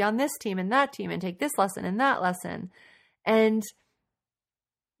want to be on this team and that team and take this lesson and that lesson. And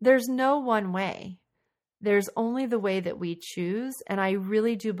there's no one way. There's only the way that we choose. And I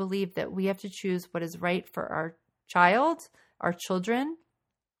really do believe that we have to choose what is right for our child, our children,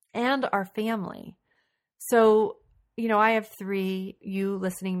 and our family. So, I have 3, you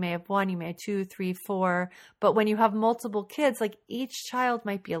listening may have 1, you may have 2, 3, 4, but when you have multiple kids, like each child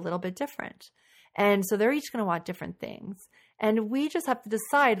might be a little bit different. And so they're each going to want different things. And we just have to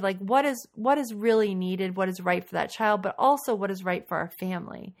decide like what is really needed, what is right for that child, but also what is right for our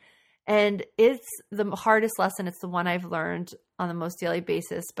family. And it's the hardest lesson. It's the one I've learned on the most daily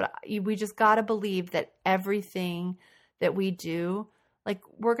basis, but we just got to believe that everything that we do, like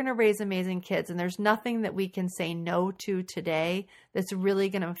we're going to raise amazing kids, and there's nothing that we can say no to today that's really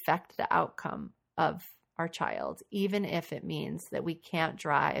going to affect the outcome of our child, even if it means that we can't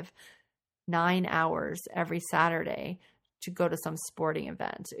drive 9 hours every Saturday to go to some sporting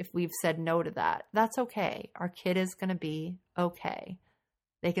event. If we've said no to that, that's okay. Our kid is going to be okay.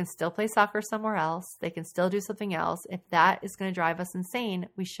 They can still play soccer somewhere else. They can still do something else. If that is going to drive us insane,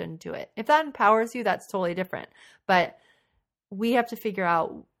 we shouldn't do it. If that empowers you, that's totally different. But we have to figure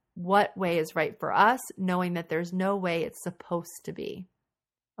out what way is right for us, knowing that there's no way it's supposed to be.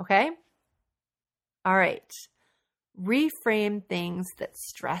 Okay? All right. Reframe things that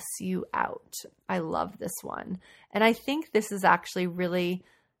stress you out. I love this one. And I think this is actually really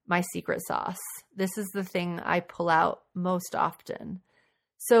my secret sauce. This is the thing I pull out most often.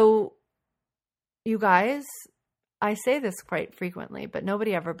 So, you guys, I say this quite frequently, but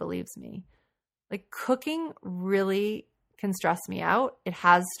nobody ever believes me. Like cooking really can stress me out. It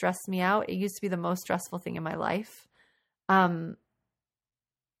has stressed me out. It used to be the most stressful thing in my life. I've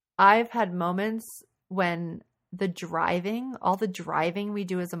had moments when all the driving we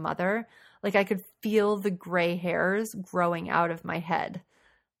do as a mother, like I could feel the gray hairs growing out of my head,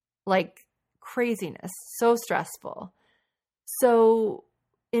 like craziness, so stressful. So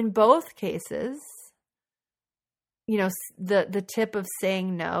in both cases, the tip of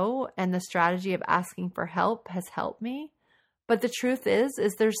saying no and the strategy of asking for help has helped me. But the truth is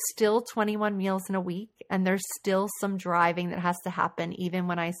there's still 21 meals in a week, and there's still some driving that has to happen even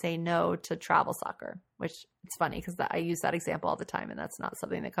when I say no to travel soccer, which it's funny because I use that example all the time, and that's not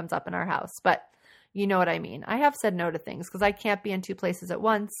something that comes up in our house. But you know what I mean. I have said no to things because I can't be in 2 places at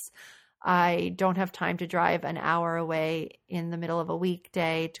once. I don't have time to drive an hour away in the middle of a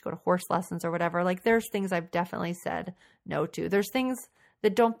weekday to go to horse lessons or whatever. Like there's things I've definitely said no to. There's things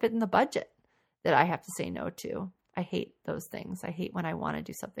that don't fit in the budget that I have to say no to. I hate those things. I hate when I want to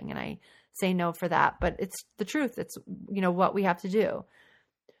do something and I say no for that, but it's the truth. It's, what we have to do.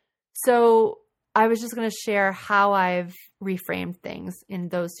 So I was just going to share how I've reframed things in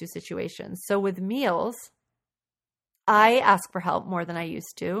those 2 situations. So with meals, I ask for help more than I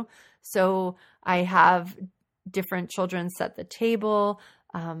used to. So I have different children set the table,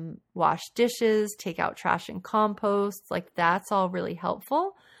 wash dishes, take out trash and compost. Like that's all really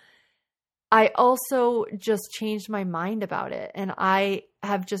helpful. I also just changed my mind about it. And I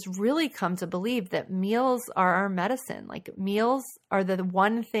have just really come to believe that meals are our medicine. Like meals are the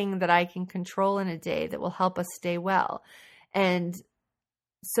one thing that I can control in a day that will help us stay well. And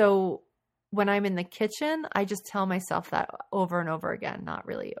So when I'm in the kitchen, I just tell myself that over and over again, not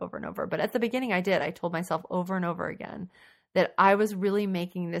really over and over, but at the beginning I did. I told myself over and over again that I was really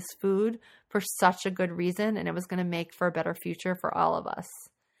making this food for such a good reason, and it was going to make for a better future for all of us.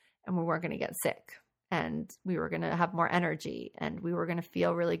 And we weren't going to get sick, and we were going to have more energy, and we were going to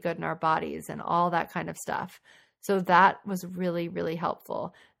feel really good in our bodies and all that kind of stuff. So that was really, really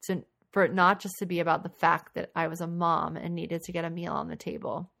helpful for it not just to be about the fact that I was a mom and needed to get a meal on the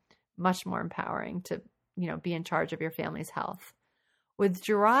table. Much more empowering to, be in charge of your family's health. With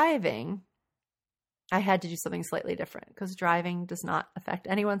driving, I had to do something slightly different because driving does not affect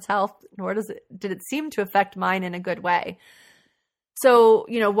anyone's health, nor did it seem to affect mine in a good way. So,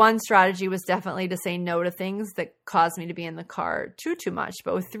 one strategy was definitely to say no to things that caused me to be in the car too much.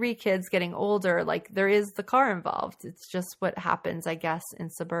 But with 3 kids getting older, there is the car involved. It's just what happens, I guess, in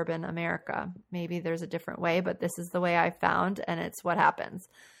suburban America. Maybe there's a different way, but this is the way I found, and it's what happens.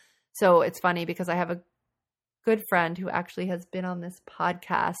 So it's funny because I have a good friend who actually has been on this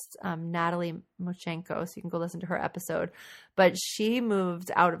podcast, Natalie Mochenko, so you can go listen to her episode. But she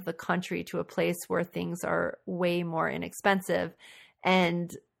moved out of the country to a place where things are way more inexpensive.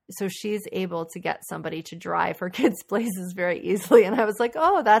 And so she's able to get somebody to drive her kids' places very easily. And I was like,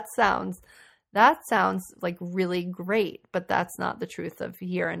 oh, that sounds like really great. But that's not the truth of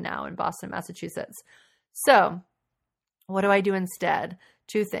here and now in Boston, Massachusetts. So what do I do instead?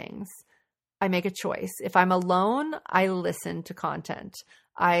 2 things. I make a choice. If I'm alone, I listen to content.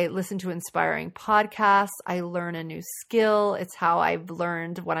 I listen to inspiring podcasts. I learn a new skill. It's how I've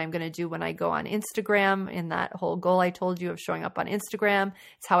learned what I'm going to do when I go on Instagram, in that whole goal I told you of showing up on Instagram.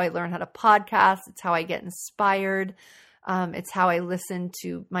 It's how I learn how to podcast. It's how I get inspired. It's how I listen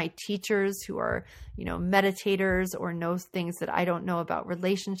to my teachers who are, meditators or know things that I don't know about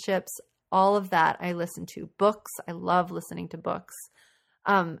relationships. All of that I listen to. Books. I love listening to books.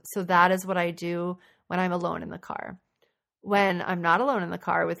 So that is what I do when I'm alone in the car. When I'm not alone in the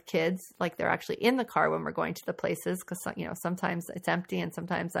car with kids, like they're actually in the car when we're going to the places, because, sometimes it's empty and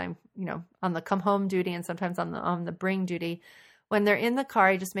sometimes I'm, on the come home duty and sometimes on the bring duty. When they're in the car,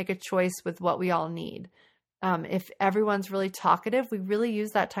 I just make a choice with what we all need. If everyone's really talkative, we really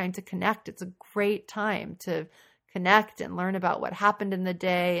use that time to connect. It's a great time to connect and learn about what happened in the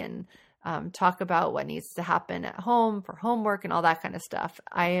day and talk about what needs to happen at home for homework and all that kind of stuff.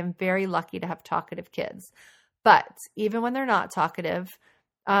 I am very lucky to have talkative kids. But even when they're not talkative,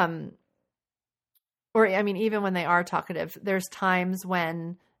 even when they are talkative, there's times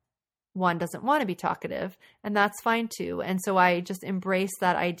when one doesn't want to be talkative, and that's fine too. And so I just embrace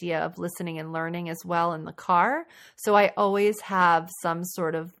that idea of listening and learning as well in the car. So I always have some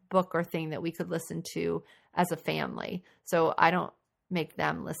sort of book or thing that we could listen to as a family. So I don't make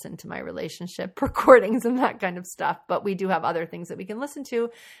them listen to my relationship recordings and that kind of stuff, but we do have other things that we can listen to.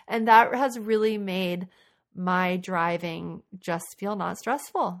 And that has really made my driving just feel not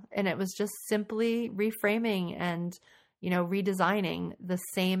stressful. And it was just simply reframing and, redesigning the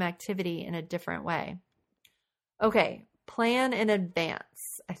same activity in a different way. Okay. Plan in advance.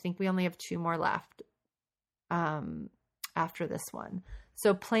 I think we only have 2 more left, after this one.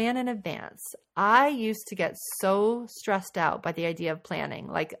 So plan in advance. I used to get so stressed out by the idea of planning,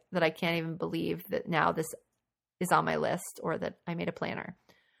 like that I can't even believe that now this is on my list or that I made a planner.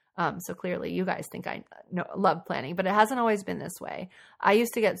 So clearly you guys think I love planning, but it hasn't always been this way. I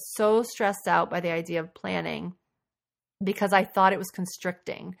used to get so stressed out by the idea of planning because I thought it was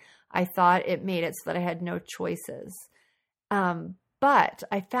constricting. I thought it made it so that I had no choices. But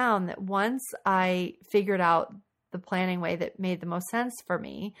I found that once I figured out the planning way that made the most sense for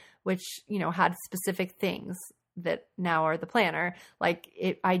me, which, had specific things that now are the planner,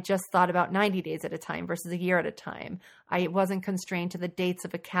 I just thought about 90 days at a time versus a year at a time. I wasn't constrained to the dates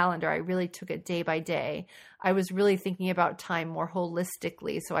of a calendar. I really took it day by day. I was really thinking about time more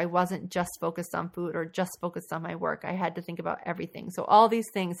holistically. So I wasn't just focused on food or just focused on my work. I had to think about everything. So all these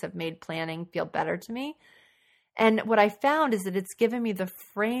things have made planning feel better to me. And what I found is that it's given me the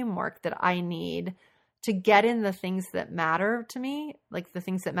framework that I need to get in the things that matter to me, like the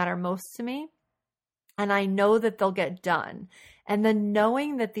things that matter most to me. And I know that they'll get done. And then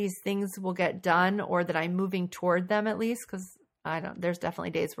knowing that these things will get done, or that I'm moving toward them at least, because there's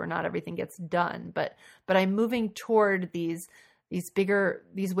definitely days where not everything gets done, but I'm moving toward these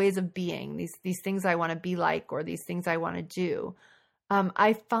ways of being, these things I want to be like, or these things I want to do.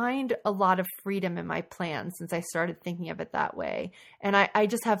 I find a lot of freedom in my plans since I started thinking of it that way. And I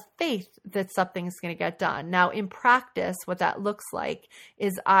just have faith that something's going to get done. Now, in practice, what that looks like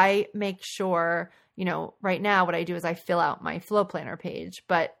is I make sure, right now what I do is I fill out my flow planner page.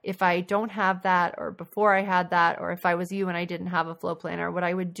 But if I don't have that, or before I had that, or if I was you and I didn't have a flow planner, what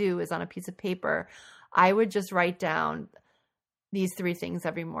I would do is on a piece of paper, I would just write down these 3 things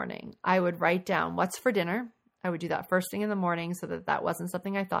every morning. I would write down what's for dinner. I would do that first thing in the morning so that wasn't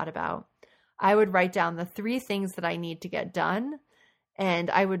something I thought about. I would write down the 3 things that I need to get done, and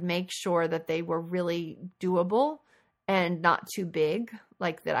I would make sure that they were really doable and not too big,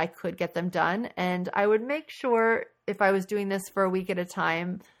 like that I could get them done. And I would make sure, if I was doing this for a week at a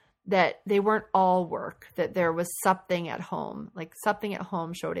time, that they weren't all work, that there was something at home, like something at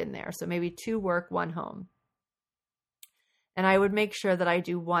home showed in there. So maybe 2 work, 1 home. And I would make sure that I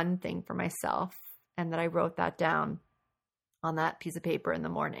do 1 thing for myself, and that I wrote that down on that piece of paper in the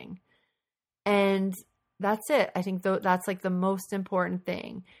morning. And that's it. I think that's like the most important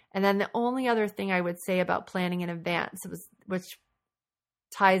thing. And then the only other thing I would say about planning in advance, which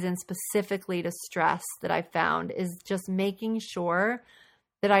ties in specifically to stress that I found, is just making sure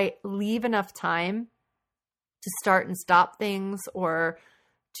that I leave enough time to start and stop things or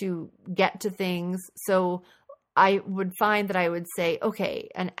to get to things. So I would find that I would say, okay,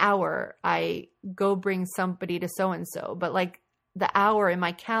 an hour, I go bring somebody to so-and-so, but like the hour in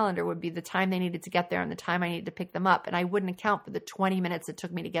my calendar would be the time they needed to get there and the time I needed to pick them up. And I wouldn't account for the 20 minutes it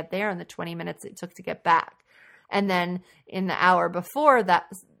took me to get there and the 20 minutes it took to get back. And then in the hour before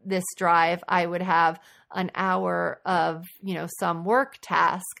this drive, I would have an hour of, some work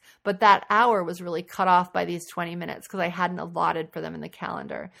task, but that hour was really cut off by these 20 minutes because I hadn't allotted for them in the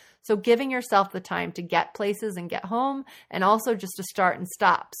calendar. So giving yourself the time to get places and get home, and also just to start and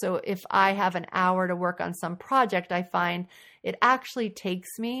stop. So if I have an hour to work on some project, I find it actually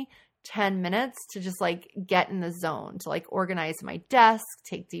takes me 10 minutes to just like get in the zone, to like organize my desk,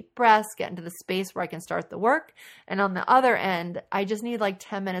 take deep breaths, get into the space where I can start the work. And on the other end, I just need like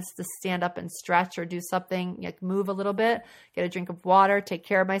 10 minutes to stand up and stretch or do something, like move a little bit, get a drink of water, take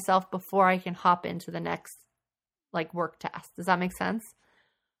care of myself before I can hop into the next like work task. Does that make sense?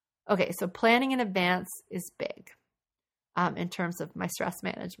 Okay, so planning in advance is big in terms of my stress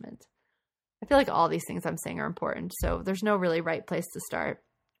management. I feel like all these things I'm saying are important, so there's no really right place to start.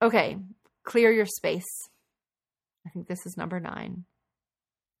 Okay, clear your space. I think this is number 9.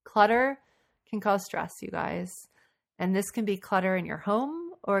 Clutter can cause stress, you guys. And this can be clutter in your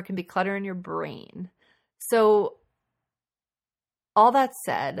home, or it can be clutter in your brain. So all that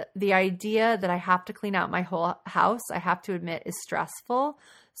said, the idea that I have to clean out my whole house, I have to admit, is stressful.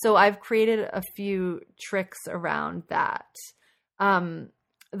 So I've created a few tricks around that.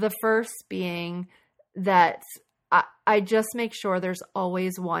 The first being that I just make sure there's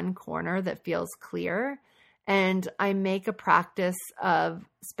always one corner that feels clear. And I make a practice of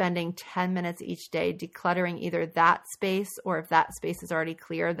spending 10 minutes each day decluttering either that space, or if that space is already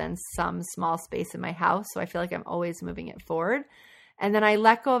clear, then some small space in my house. So I feel like I'm always moving it forward. And then I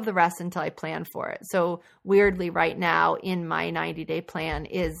let go of the rest until I plan for it. So weirdly, right now in my 90-day plan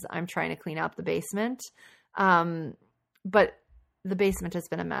is I'm trying to clean out the basement. But the basement has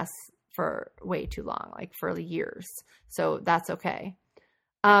been a mess for way too long, like for years. So that's okay.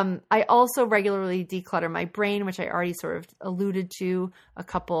 I also regularly declutter my brain, which I already sort of alluded to a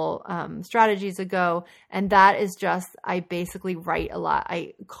couple strategies ago. And that is just, I basically write a lot.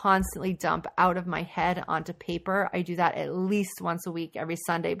 I constantly dump out of my head onto paper. I do that at least once a week, every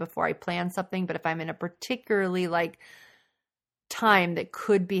Sunday before I plan something. But if I'm in a particularly like time that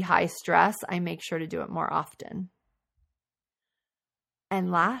could be high stress, I make sure to do it more often. And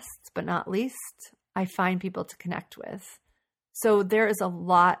last but not least, I find people to connect with. So there is a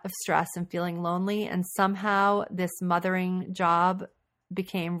lot of stress and feeling lonely, and somehow this mothering job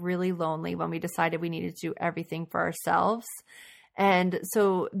became really lonely when we decided we needed to do everything for ourselves. And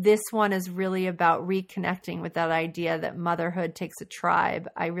so this one is really about reconnecting with that idea that motherhood takes a tribe.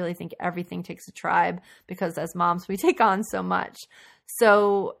 I really think everything takes a tribe, because as moms, we take on so much.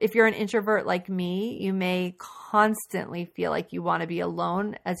 So if you're an introvert like me, you may constantly feel like you want to be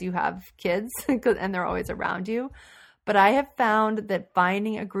alone as you have kids and they're always around you. But I have found that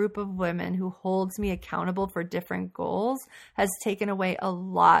finding a group of women who holds me accountable for different goals has taken away a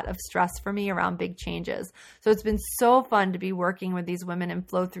lot of stress for me around big changes. So it's been so fun to be working with these women in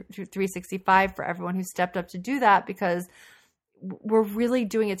Flow 365 for everyone who stepped up to do that, because we're really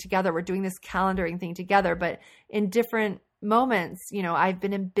doing it together. We're doing this calendaring thing together, but in different moments. I've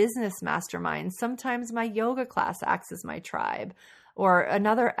been in business masterminds. Sometimes my yoga class acts as my tribe, or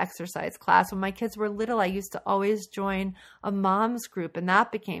another exercise class. When my kids were little, I used to always join a mom's group, and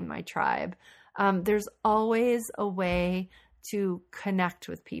that became my tribe. There's always a way to connect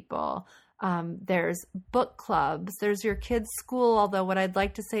with people. There's book clubs, there's your kids' school. Although what I'd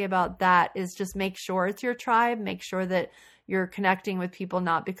like to say about that is just make sure it's your tribe. Make sure that you're connecting with people,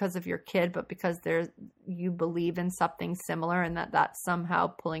 not because of your kid, but because you believe in something similar, and that's somehow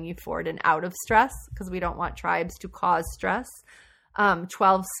pulling you forward and out of stress, because we don't want tribes to cause stress.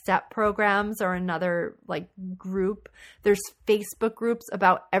 12-step programs are another group. There's Facebook groups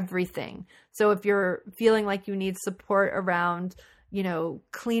about everything. So if you're feeling like you need support around,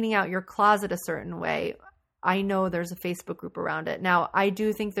 cleaning out your closet a certain way, I know there's a Facebook group around it. Now, I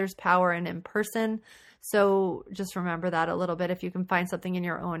do think there's power in person. So just remember that a little bit. If you can find something in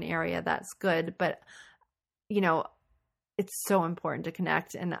your own area, that's good. But, it's so important to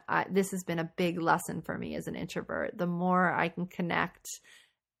connect. And this has been a big lesson for me as an introvert. The more I can connect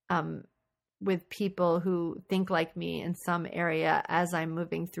with people who think like me in some area as I'm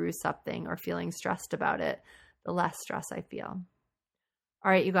moving through something or feeling stressed about it, the less stress I feel.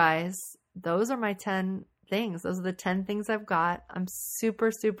 All right, you guys, those are my 10 things. Those are the 10 things I've got. I'm super,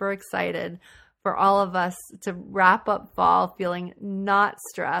 super excited for all of us to wrap up fall feeling not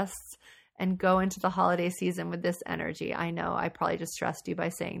stressed and go into the holiday season with this energy. I know I probably just stressed you by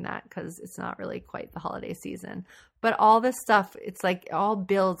saying that, because it's not really quite the holiday season. But all this stuff, it's like it all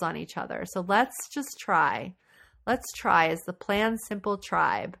builds on each other. So let's just try. Let's try as the Plan Simple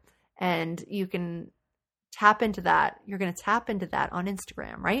Tribe. And you can tap into that. You're going to tap into that on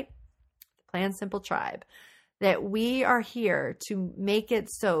Instagram, right? The Plan Simple Tribe. That we are here to make it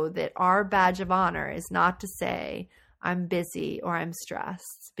so that our badge of honor is not to say, I'm busy or I'm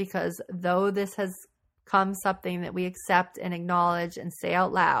stressed, because though this has come something that we accept and acknowledge and say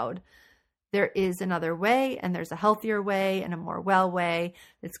out loud, there is another way, and there's a healthier way and a more well way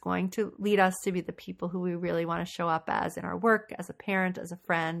that's going to lead us to be the people who we really want to show up as in our work, as a parent, as a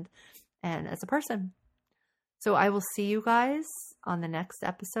friend, and as a person. So I will see you guys on the next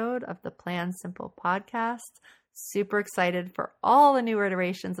episode of the Plan Simple podcast. Super excited for all the new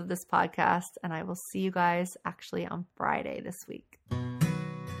iterations of this podcast, and I will see you guys actually on Friday this week.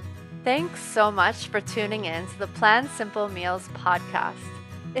 Thanks so much for tuning in to the Plan Simple Meals podcast.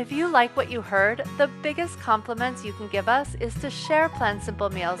 If you like what you heard, the biggest compliments you can give us is to share Plan Simple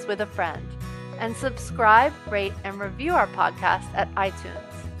Meals with a friend and subscribe, rate, and review our podcast at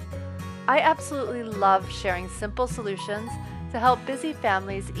iTunes. I absolutely love sharing simple solutions to help busy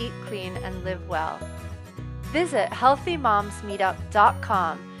families eat clean and live well. Visit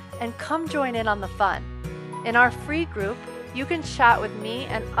healthymomsmeetup.com and come join in on the fun. In our free group, you can chat with me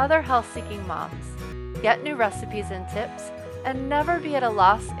and other health-seeking moms, get new recipes and tips, and never be at a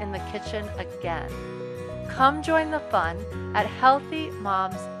loss in the kitchen again. Come join the fun at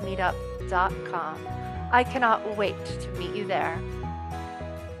healthymomsmeetup.com. I cannot wait to meet you there.